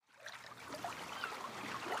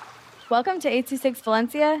Welcome to 826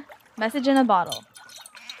 Valencia, message in a bottle.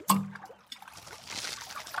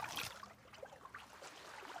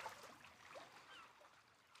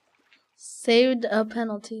 Saved a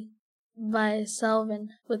penalty by Selvin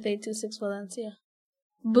with 826 Valencia.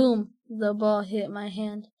 Boom! The ball hit my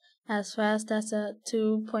hand as fast as a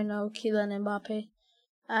 2.0 Kylian Mbappe.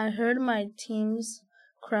 I heard my team's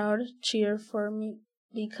crowd cheer for me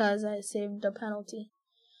because I saved the penalty.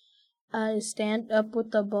 I stand up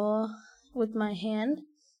with the ball with my hand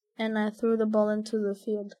and I threw the ball into the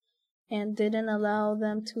field and didn't allow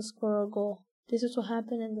them to score a goal. This is what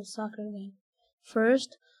happened in the soccer game.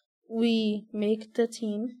 First, we make the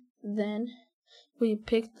team, then we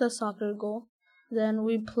picked the soccer goal, then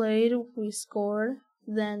we played, we scored,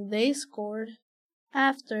 then they scored.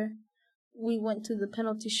 After, we went to the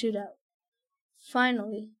penalty shootout.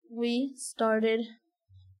 Finally, we started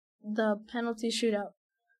the penalty shootout.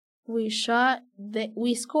 We shot,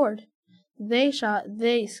 we scored. They shot,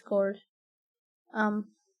 they scored.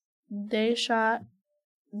 They shot,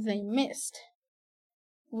 they missed.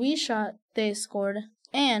 We shot, they scored,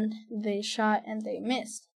 and they shot and they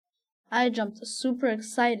missed. I jumped super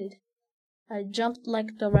excited. I jumped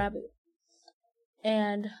like the rabbit.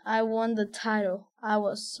 And I won the title. I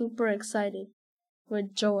was super excited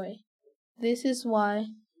with joy. This is why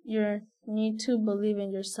you need to believe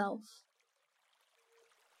in yourself.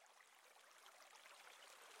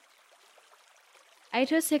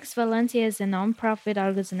 I26 Valencia is a non-profit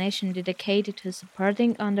organization dedicated to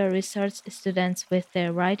supporting under-researched students with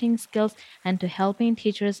their writing skills and to helping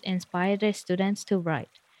teachers inspire their students to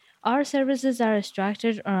write. Our services are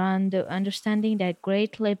structured around the understanding that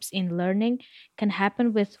great leaps in learning can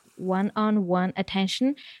happen with one-on-one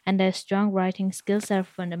attention and that strong writing skills are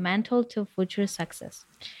fundamental to future success.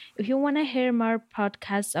 If you want to hear more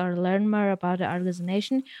podcasts or learn more about the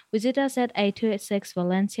organization, visit us at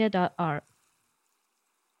a26valencia.org.